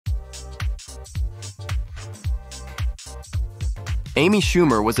Amy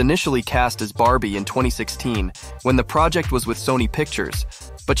Schumer was initially cast as Barbie in 2016 when the project was with Sony Pictures,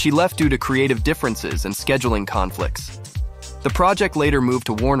 but she left due to creative differences and scheduling conflicts. The project later moved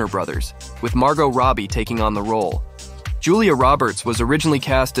to Warner Brothers, with Margot Robbie taking on the role. Julia Roberts was originally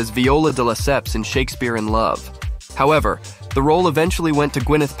cast as Viola de Lesseps in Shakespeare in Love. However, the role eventually went to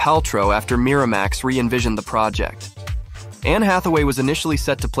Gwyneth Paltrow after Miramax re-envisioned the project. Anne Hathaway was initially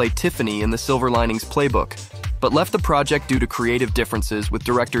set to play Tiffany in The Silver Linings Playbook, but left the project due to creative differences with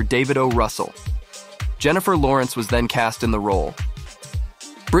director David O. Russell. Jennifer Lawrence was then cast in the role.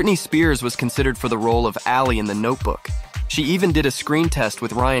 Britney Spears was considered for the role of Allie in The Notebook. She even did a screen test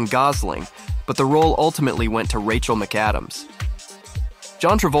with Ryan Gosling, but the role ultimately went to Rachel McAdams.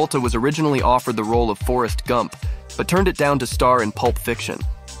 John Travolta was originally offered the role of Forrest Gump, but turned it down to star in Pulp Fiction.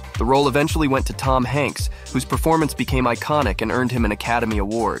 The role eventually went to Tom Hanks, whose performance became iconic and earned him an Academy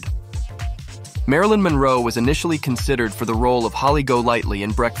Award. Marilyn Monroe was initially considered for the role of Holly Golightly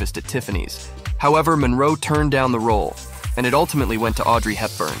in Breakfast at Tiffany's. However, Monroe turned down the role, and it ultimately went to Audrey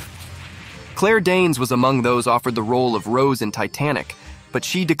Hepburn. Claire Danes was among those offered the role of Rose in Titanic, but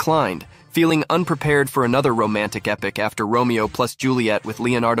she declined, feeling unprepared for another romantic epic after Romeo plus Juliet with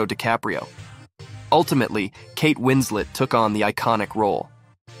Leonardo DiCaprio. Ultimately, Kate Winslet took on the iconic role.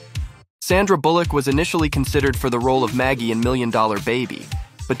 Sandra Bullock was initially considered for the role of Maggie in Million Dollar Baby,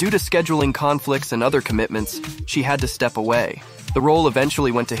 but due to scheduling conflicts and other commitments, she had to step away. The role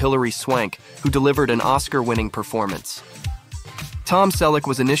eventually went to Hilary Swank, who delivered an Oscar-winning performance. Tom Selleck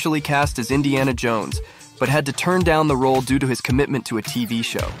was initially cast as Indiana Jones, but had to turn down the role due to his commitment to a TV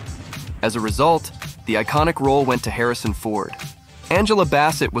show. As a result, the iconic role went to Harrison Ford. Angela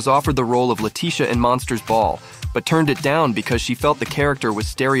Bassett was offered the role of Letitia in Monsters Ball, but turned it down because she felt the character was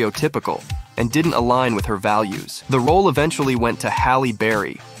stereotypical and didn't align with her values. The role eventually went to Halle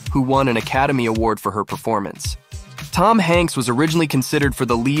Berry, who won an Academy Award for her performance. Tom Hanks was originally considered for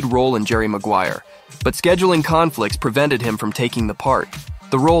the lead role in Jerry Maguire, but scheduling conflicts prevented him from taking the part.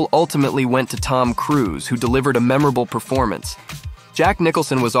 The role ultimately went to Tom Cruise, who delivered a memorable performance. Jack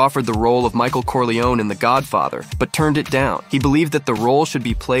Nicholson was offered the role of Michael Corleone in The Godfather, but turned it down. He believed that the role should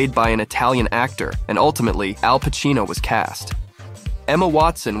be played by an Italian actor, and ultimately, Al Pacino was cast. Emma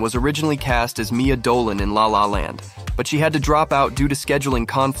Watson was originally cast as Mia Dolan in La La Land, but she had to drop out due to scheduling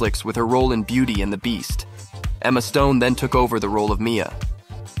conflicts with her role in Beauty and the Beast. Emma Stone then took over the role of Mia.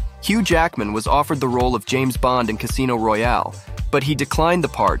 Hugh Jackman was offered the role of James Bond in Casino Royale, but he declined the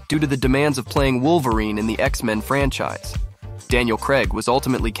part due to the demands of playing Wolverine in the X-Men franchise. Daniel Craig was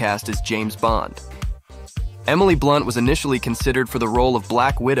ultimately cast as James Bond. Emily Blunt was initially considered for the role of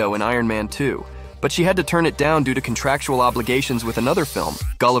Black Widow in Iron Man 2, but she had to turn it down due to contractual obligations with another film,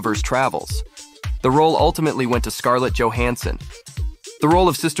 Gulliver's Travels. The role ultimately went to Scarlett Johansson. The role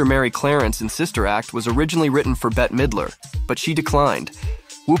of Sister Mary Clarence in Sister Act was originally written for Bette Midler, but she declined.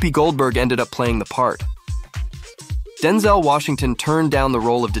 Whoopi Goldberg ended up playing the part. Denzel Washington turned down the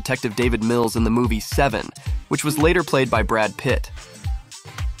role of Detective David Mills in the movie Seven, which was later played by Brad Pitt.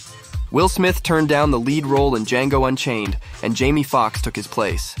 Will Smith turned down the lead role in Django Unchained, and Jamie Foxx took his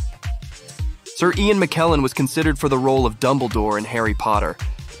place. Sir Ian McKellen was considered for the role of Dumbledore in Harry Potter,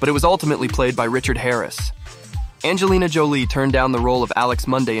 but it was ultimately played by Richard Harris. Angelina Jolie turned down the role of Alex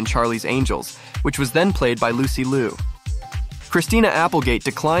Munday in Charlie's Angels, which was then played by Lucy Liu. Christina Applegate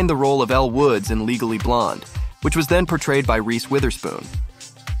declined the role of Elle Woods in Legally Blonde, which was then portrayed by Reese Witherspoon.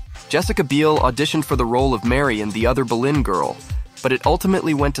 Jessica Biel auditioned for the role of Mary in The Other Boleyn Girl, but it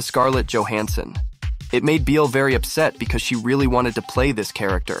ultimately went to Scarlett Johansson. It made Biel very upset because she really wanted to play this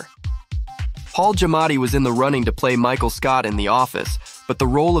character. Paul Giamatti was in the running to play Michael Scott in The Office, but the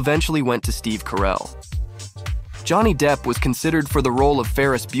role eventually went to Steve Carell. Johnny Depp was considered for the role of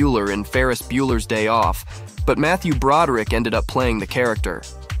Ferris Bueller in Ferris Bueller's Day Off, but Matthew Broderick ended up playing the character.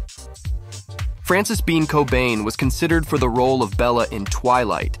 Frances Bean Cobain was considered for the role of Bella in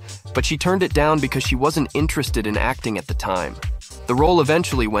Twilight, but she turned it down because she wasn't interested in acting at the time. The role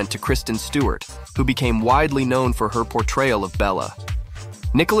eventually went to Kristen Stewart, who became widely known for her portrayal of Bella.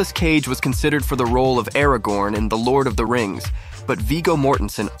 Nicolas Cage was considered for the role of Aragorn in The Lord of the Rings, but Viggo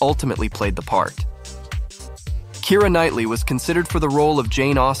Mortensen ultimately played the part. Keira Knightley was considered for the role of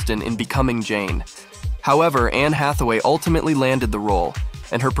Jane Austen in Becoming Jane. However, Anne Hathaway ultimately landed the role,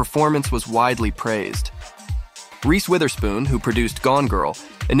 and her performance was widely praised. Reese Witherspoon, who produced Gone Girl,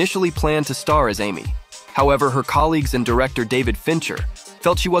 initially planned to star as Amy. However, her colleagues and director David Fincher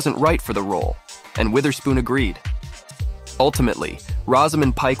felt she wasn't right for the role, and Witherspoon agreed. Ultimately,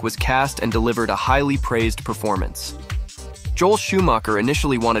 Rosamund Pike was cast and delivered a highly praised performance. Joel Schumacher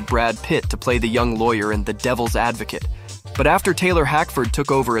initially wanted Brad Pitt to play the young lawyer in The Devil's Advocate, but after Taylor Hackford took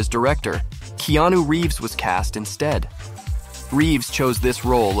over as director, Keanu Reeves was cast instead. Reeves chose this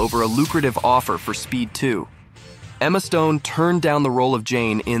role over a lucrative offer for Speed 2. Emma Stone turned down the role of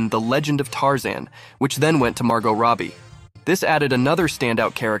Jane in The Legend of Tarzan, which then went to Margot Robbie. This added another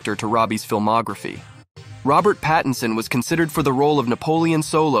standout character to Robbie's filmography. Robert Pattinson was considered for the role of Napoleon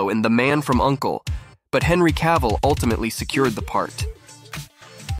Solo in The Man from U.N.C.L.E., but Henry Cavill ultimately secured the part.